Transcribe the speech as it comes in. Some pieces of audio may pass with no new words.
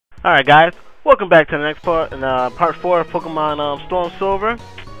Alright guys, welcome back to the next part, part 4 of Pokemon Storm Silver.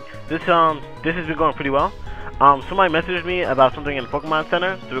 This has been going pretty well. Somebody messaged me about something in the Pokemon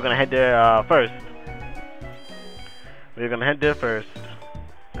Center, so we're gonna head there first.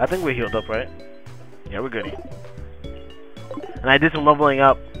 I think we're healed up, right? Yeah, we're goody. And I did some leveling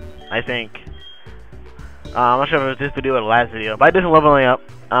up, I think. I'm not sure if it was this video or the last video, but I did some leveling up.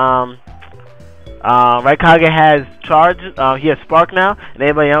 Raikage has charge, he has spark now, and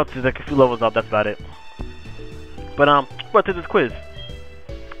everybody else is like a few levels up, that's about it. But let's do this quiz.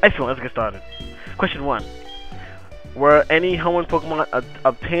 Excellent, let's get started. Question 1. Were any Hoenn Pokemon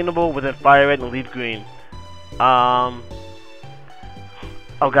obtainable within Fire Red and Leaf Green? Oh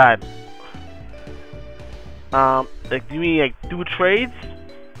god. Like, do you mean like do trades?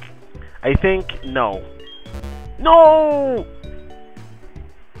 I think no. No!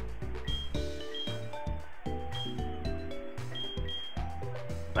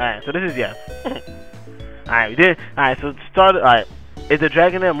 Alright, so this is yes. Alright, we did. Alright, so alright. Is the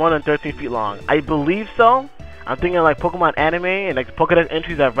Dragonair more than 13 feet long? I believe so. I'm thinking like Pokemon anime and like Pokédex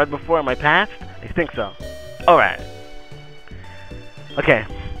entries I've read before in my past. I think so. Alright. Okay.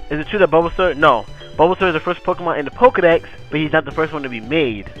 Is it true that Bulbasaur? No. Bulbasaur is the first Pokemon in the Pokédex, but he's not the first one to be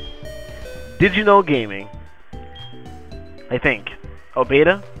made. Did you know gaming? I think. Oh,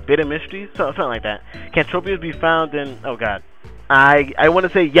 Beta? Beta Mysteries? Something like that. Can Tropius be found in... Oh god. I want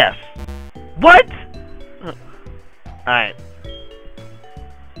to say yes. What? Alright.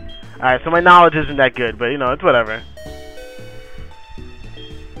 Alright, so my knowledge isn't that good, but you know, it's whatever.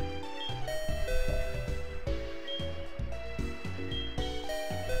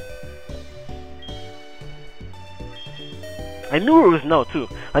 I knew it was no, too.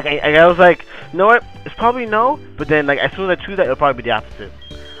 Like, I was like, you know what? It's probably no, but then, like, as soon as I choose that, it'll probably be the opposite.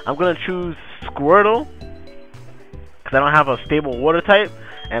 I'm gonna choose Squirtle. I don't have a stable water type,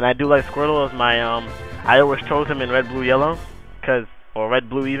 and I do like Squirtle as my I always chose him in red, blue, yellow, or red,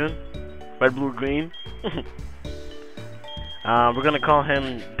 blue even, red, blue, green. We're gonna call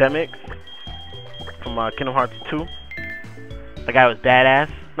him Demix from Kingdom Hearts 2. The guy was badass.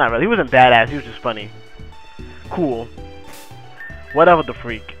 Not really, he wasn't badass. He was just funny, cool. Whatever the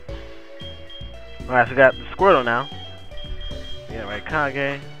freak. Alright, so we got the Squirtle now. Yeah,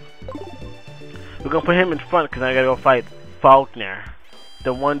 Raikage. We're gonna put him in front because I gotta go fight Falkner,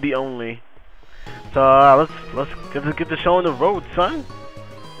 the one, the only. So let's get the show on the road, son.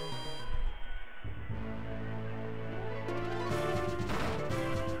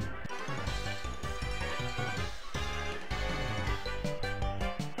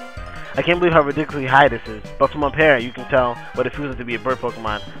 I can't believe how ridiculously high this is, but from up here you can tell what it feels like to be a bird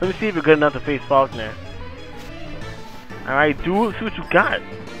Pokemon. Let me see if you're good enough to face Falkner. Alright, dude, see what you got.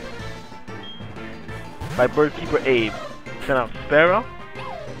 By Birdkeeper Abe. Send out Sparrow.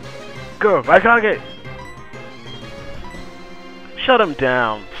 Go, Raikage! Shut him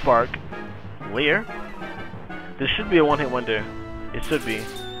down, Spark. Where? This should be a one-hit wonder. It should be.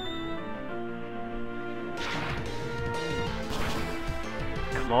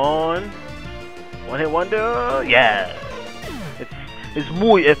 Come on. One-hit wonder? Yeah. It's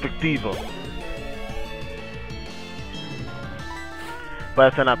muy efectivo.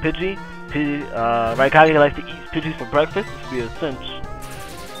 But I send out Pidgey. Raikage likes to eat Pidgeys for breakfast. This would be a cinch.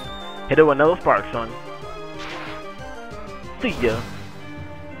 Hit it with another spark, son. See ya.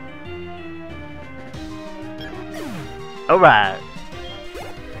 Alright.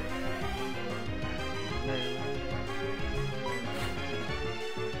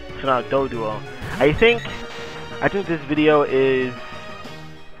 So now Doduo. I think this video is...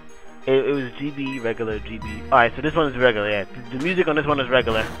 It was GB, regular, GB. Alright, so this one is regular, yeah. The music on this one is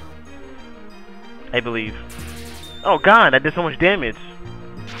regular. I believe. Oh god, I did so much damage.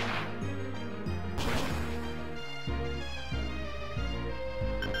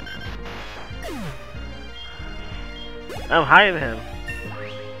 I'm higher than him.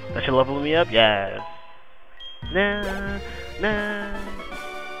 That should level me up? Yes. Nah, nah.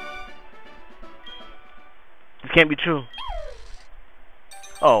 This can't be true.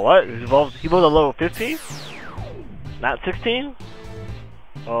 Oh, what? He evolved a level 15? Not 16?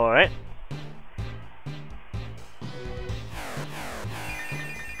 Alright.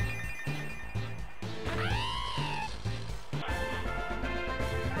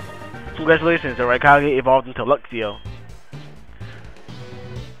 Congratulations, the Raikage evolved into Luxio.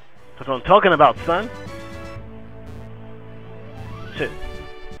 That's what I'm talking about, son. Shit.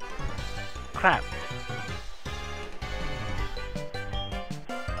 Crap.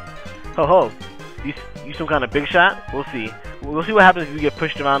 Ho ho. You some kind of big shot? We'll see. We'll see what happens if you get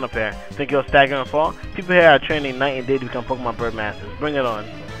pushed around up here. Think you'll stagger and fall? People here are training night and day to become Pokemon Bird Masters. Bring it on.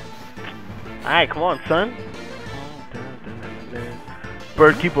 Alright, come on, son.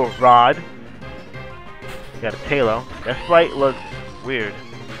 Bird keeper rod. Got a Tailo. That sprite looks weird.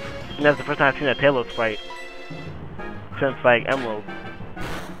 And that's the first time I've seen a Tailo sprite since like Emerald.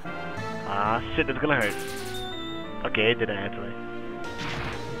 Ah, shit, that's gonna hurt. Okay, it didn't actually.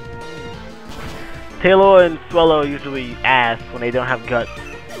 Tailo and Swallow usually ass when they don't have guts.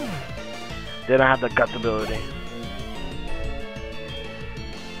 They don't have the guts ability.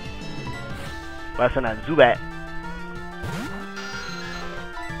 But that's not Zubat.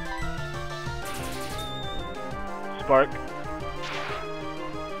 Spark.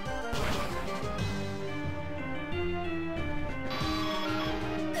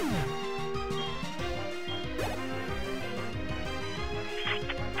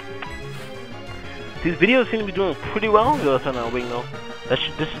 These videos seem to be doing pretty well. That's on a wing though. This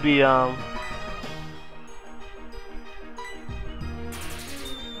should be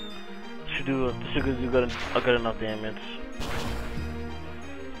should do a good enough damage.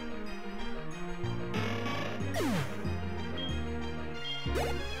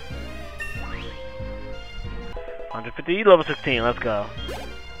 $150, level 16. Let's go.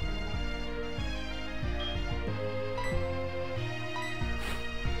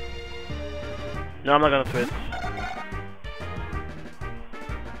 No, I'm not gonna switch.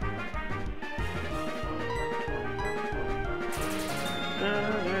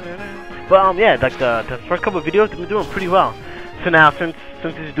 But yeah, like the first couple of videos have been doing pretty well. So now since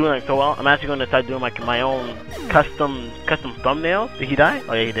he's doing like so well, I'm actually gonna start doing like my own custom thumbnails. Did he die?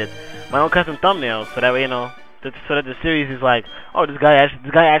 Oh yeah, he did. My own custom thumbnails, so that way, you know, so that the series is like, oh, this guy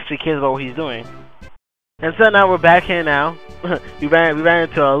actually cares about what he's doing. And so now we're back here now. we ran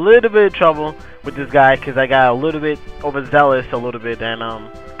into a little bit of trouble with this guy because I got a little bit overzealous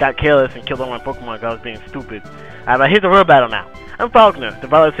and got careless and killed all my Pokemon because I was being stupid. But here's the real battle now. I'm Falkner, the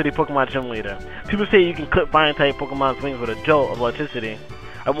Violet City Pokemon Gym Leader. People say you can clip fire-type Pokemon's wings with a jolt of electricity.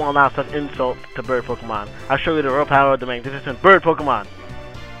 I won't allow such insults to bird Pokemon. I'll show you the real power of the magnificent bird Pokemon.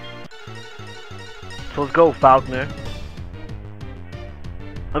 So let's go, Falkner.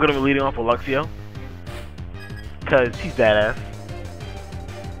 I'm gonna be leading off with Luxio, because he's badass.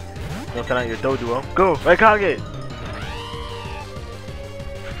 Don't send out your Doduo. Go, right Kage!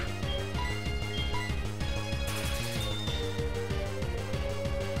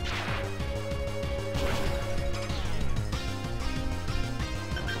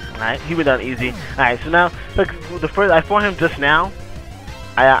 Alright, he went down easy. Alright, so now, look, the first, I fought him just now.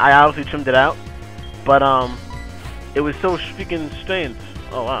 I obviously trimmed it out. But, it was so freaking strange.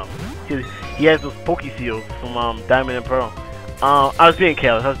 Oh, wow. He has those Poke Seals from, Diamond and Pearl. I was being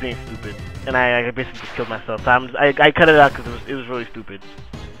careless. I was being stupid. And I basically just killed myself. So I cut it out because it was really stupid.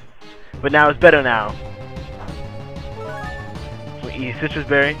 But now it's better now. So eat Citrus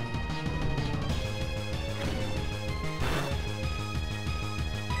Berry.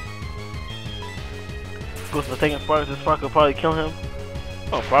 Goes for taking Spark. This Spark will probably kill him.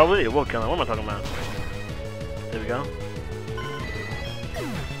 Oh, probably? It will kill him. What am I talking about? There we go.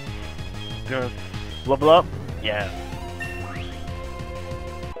 Gonna level up? Yeah.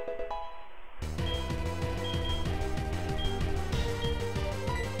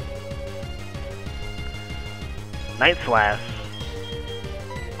 Night Slash.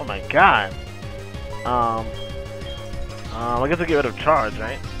 Oh my god. I guess I'll get rid of Charge,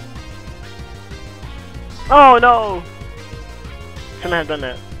 right? Oh no! Shouldn't have done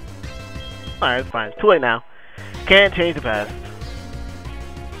that. Alright, it's fine. Too late now. Can't change the past.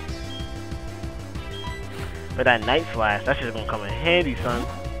 But that Night Slash, that shit's gonna come in handy, son.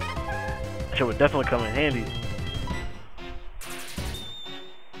 That shit would definitely come in handy.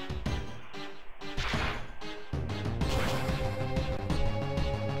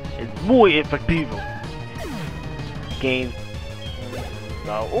 It's muy efectivo. Game.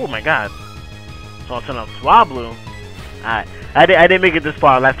 Oh my god. So I'll turn up Swablu. Alright. I didn't make it this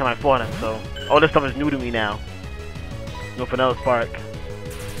far last time I fought him, so all this stuff is new to me now. No Vanilla Spark.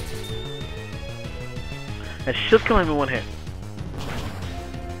 That should kill him in one hit.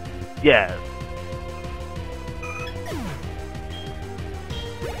 Yes.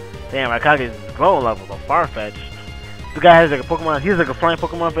 Damn, Raikage is glowing level, but far-fetched. This guy has like a Pokemon, he's like a flying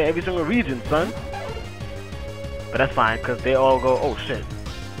Pokemon for every single region, son. But that's fine, because they all go, oh shit.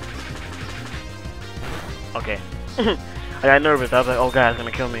 Okay. I got nervous, I was like, oh god, it's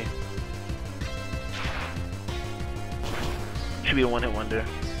gonna kill me. Should be a one-hit wonder.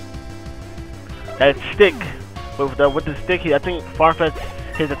 That stick, with the stick, I think Farfetch,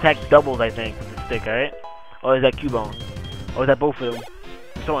 his attack doubles, I think, with the stick, alright? Or is that Cubone? Or is that both of them?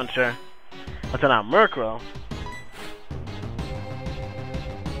 I'm so unsure. What's that now? Murkrow?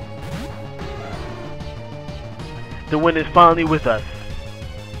 The wind is finally with us.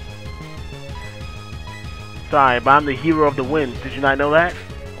 Sorry, but I'm the hero of the wind. Did you not know that?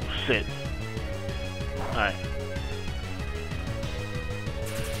 Oh shit. Alright.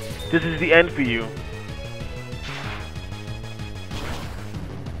 This is the end for you.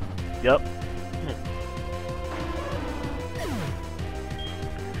 Yep.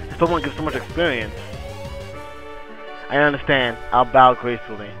 This Pokemon gives so much experience. I understand. I'll bow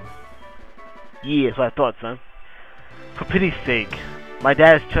gracefully. Yeah, that's what I thought, son. For pity's sake. My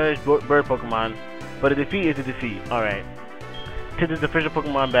dad's cherished bird Pokemon, but a defeat is a defeat. Alright. Take this official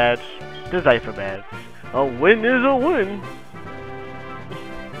Pokemon badge. This Zypher badge. A win is a win.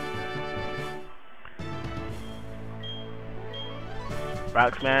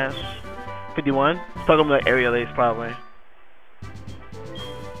 Rock Smash. 51. Talking about Aerial Ace, probably.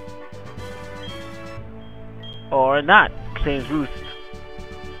 Or not. Change Roost.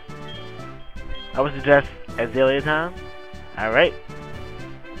 I would suggest Azalea time. Alright.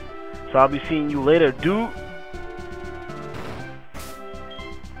 So I'll be seeing you later, dude.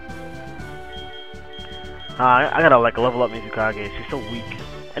 I gotta like level up Mizukage. She's so weak.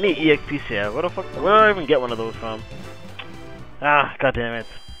 I need EXP share. What the fuck? Where do I even get one of those from? Ah, god damn it.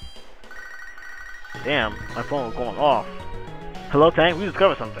 Damn, my phone was going off. Hello, Tank. We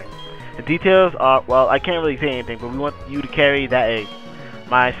discovered something. The details are, well, I can't really say anything, but we want you to carry that egg.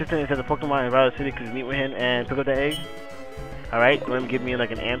 My assistant is at the Pokemon in Violet City. Could you meet with him and pick up the egg? Alright, let him give me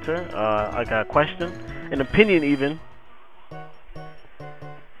like an answer, like a question, an opinion even.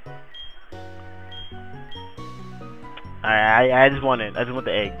 Alright, I just want it. I just want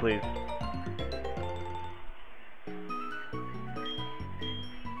the egg, please.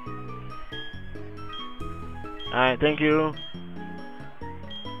 Alright, thank you.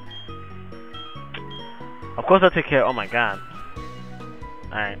 Of course I'll take care. Oh my god.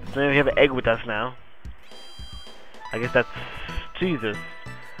 Alright, so we have an egg with us now. I guess that's... Jesus.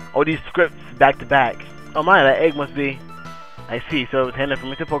 All these scripts back to back. Oh my, that egg must be... I see, so it's handed from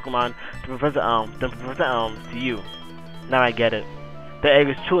Mr. Pokemon to Professor Elm, then Professor Elm to you. Now I get it. The egg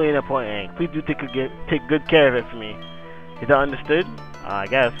is truly an important egg. Please do take good care of it for me. Is that understood? I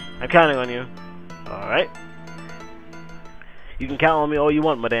guess. I'm counting on you. Alright. You can count on me all you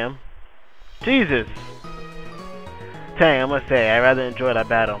want, madame. Jesus! Tang, I must say, I rather enjoyed that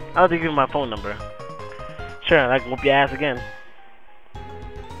battle. I'll give you my phone number. Sure, I can whoop your ass again.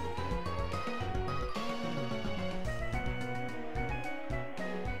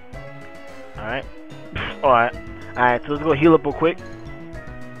 Alright. Alright. Alright, so let's go heal up real quick.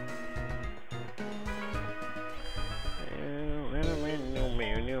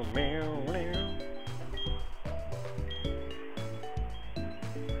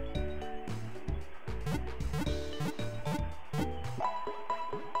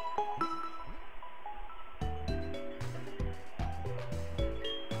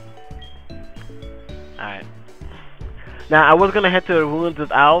 Alright. Now, I was gonna head to the ruins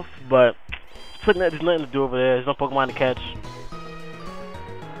of Alf, but there's nothing to do over there. There's no Pokemon to catch.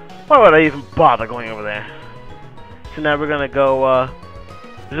 Why would I even bother going over there? So now we're gonna go, we're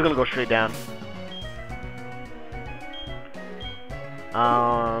just gonna go straight down.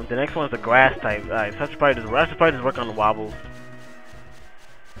 The next one is the grass type. Alright, so I should probably just work on the wobbles.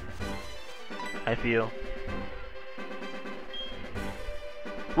 I feel.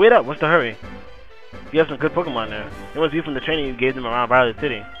 Wait up, what's the hurry? You have some good Pokemon there. It must be from the training you gave them around Violet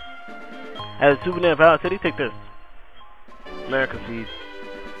City. As a souvenir of Violet City, take this. America Seed.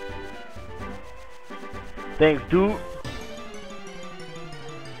 Thanks, dude.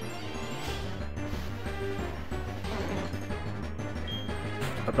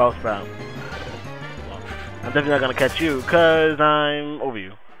 A Bellsprout. I'm definitely not gonna catch you, cause I'm over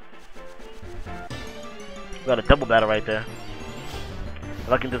you. Got a double battle right there. If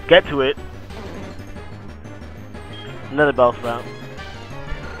I can just get to it. Another Bellsprout.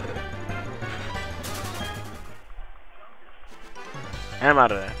 And I'm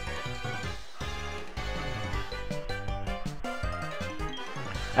out of there.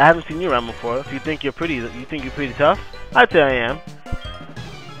 I haven't seen you around before. If you think you're pretty tough, I'd say I am.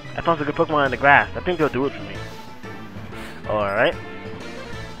 I found some good Pokemon in the grass. I think they'll do it for me. Alright.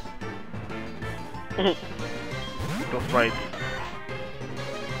 Those sprites.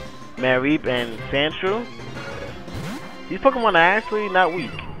 Mareep and Sandshrew. These Pokemon are actually not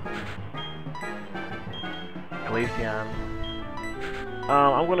weak. Glaceon.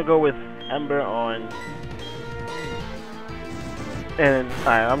 I'm gonna go with Ember on. And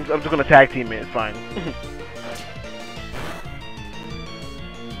I'm just gonna tag team it. It's fine.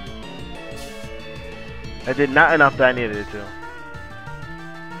 I did not enough that I needed it to.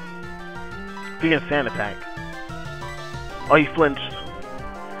 Speaking of Sand Attack. Oh, he flinched.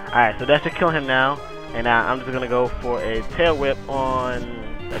 Alright, so that should kill him now. And I'm just gonna go for a tail whip on,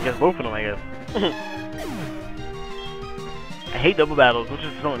 I guess, both of them, I guess. I hate double battles, which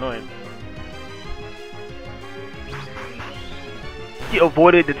is so annoying. He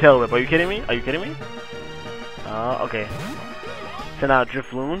avoided the tail whip. Are you kidding me? Are you kidding me? Okay. Send out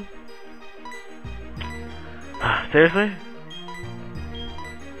Drifloon. Seriously?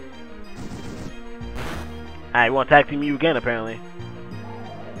 Alright, we want to tag team you again, apparently.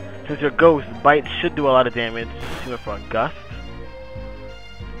 Since you're Ghost, Bite should do a lot of damage. She went for a Gust.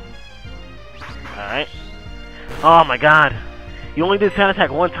 Alright. Oh my god. You only did Sand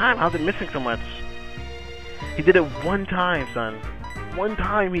Attack one time. How's it missing so much? He did it one time, son. One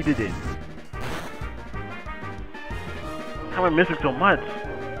time he did it. How am I missing so much?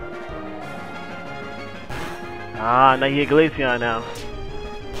 Ah, now you get Glaceon now.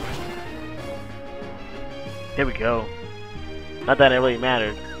 There we go. Not that it really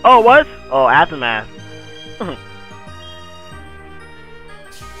mattered. Oh, what? Oh, Aftermath.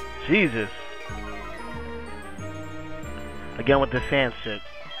 Jesus. Again with the sand shit.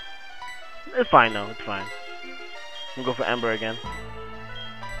 It's fine though, it's fine. I'm gonna go for Ember again.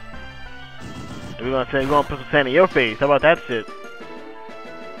 And we're gonna put some sand in your face. How about that shit?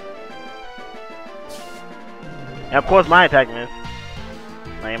 And of course my attack missed.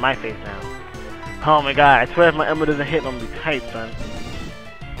 Like in my face now. Oh my god, I swear if my Ember doesn't hit, I'm gonna be tight, son.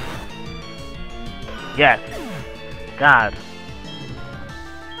 Yes. God.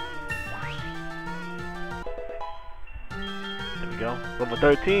 There we go. Level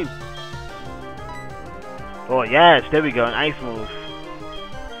 13. Oh yes, there we go, an ice move.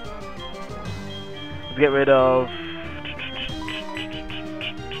 Let's get rid of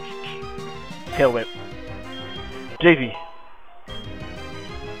Tail Whip. JV.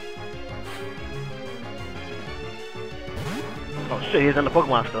 Oh shit, he's in the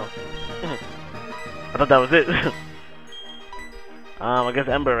Pokemon still. I thought that was it. I guess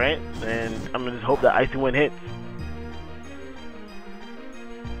Ember, right? And I'm gonna just hope that Icy Wind hits.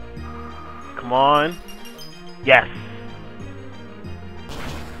 Come on. Yes.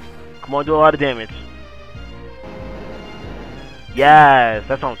 Come on, do a lot of damage. Yes,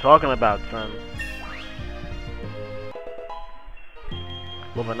 that's what I'm talking about, son.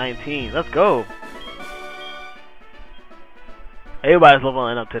 Level 19, let's go. Everybody's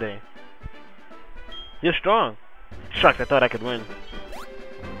leveling up today. You're strong. Shucks, I thought I could win.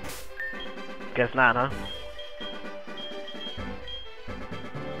 Guess not, huh?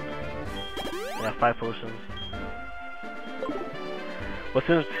 I got 5 potions. Well,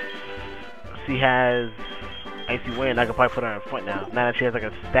 since she has Icy Wind, I can probably put her in front now. Now that she has like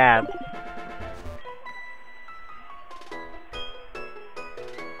a stab.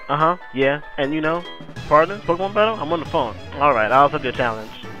 Yeah. And you know, partner, Pokemon battle? I'm on the phone. Alright, I'll accept your challenge.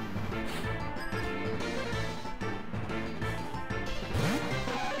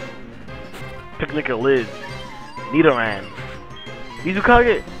 Picnic or Liz. Nidoran.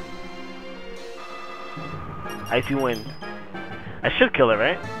 Mizukage. Icy Wind. I should kill it,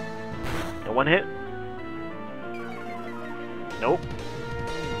 right? In one hit? Nope.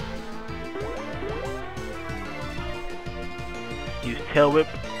 Use Tail Whip.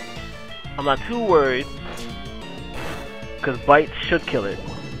 I'm not too worried, because Bite should kill it.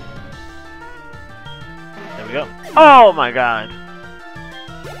 There we go. Oh my god!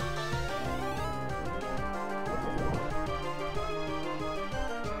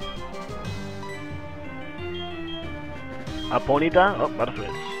 A Ponyta? Oh, about to switch.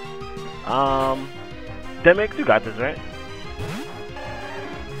 Demix, you got this, right?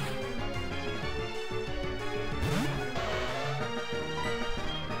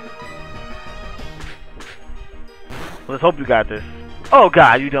 Let's hope you got this. Oh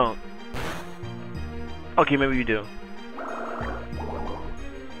god, you don't. Okay, maybe you do.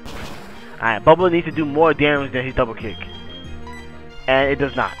 Alright, Bubble needs to do more damage than his double kick. And it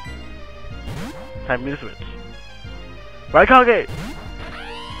does not. Time for me to switch. Right, Kage!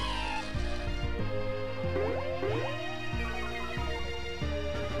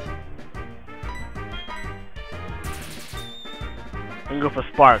 I'm gonna go for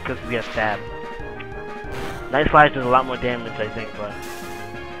Spark because we have Stab. Night Slash does a lot more damage, I think, but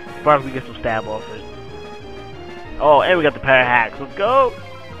Spark, we get some stab off it. Oh, and we got the Para Hacks. Let's go!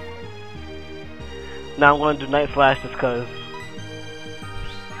 Now I'm going to do Night Slash just because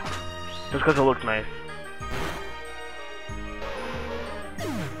it looks nice.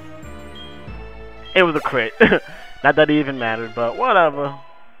 It was a crit. Not that it even mattered, but whatever.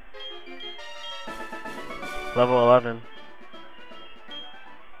 Level 11.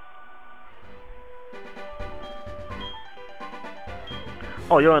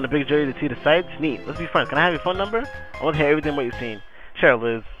 Oh, you're on the big journey to see the sights? Neat. Let's be friends. Can I have your phone number? I want to hear everything what you've seen. Sure,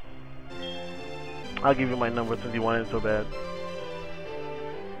 Liz. I'll give you my number since you wanted it so bad.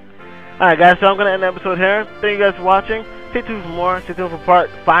 Alright guys, so I'm going to end the episode here. Thank you guys for watching. Stay tuned for more. Stay tuned for part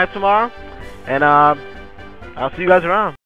 5 tomorrow. And I'll see you guys around.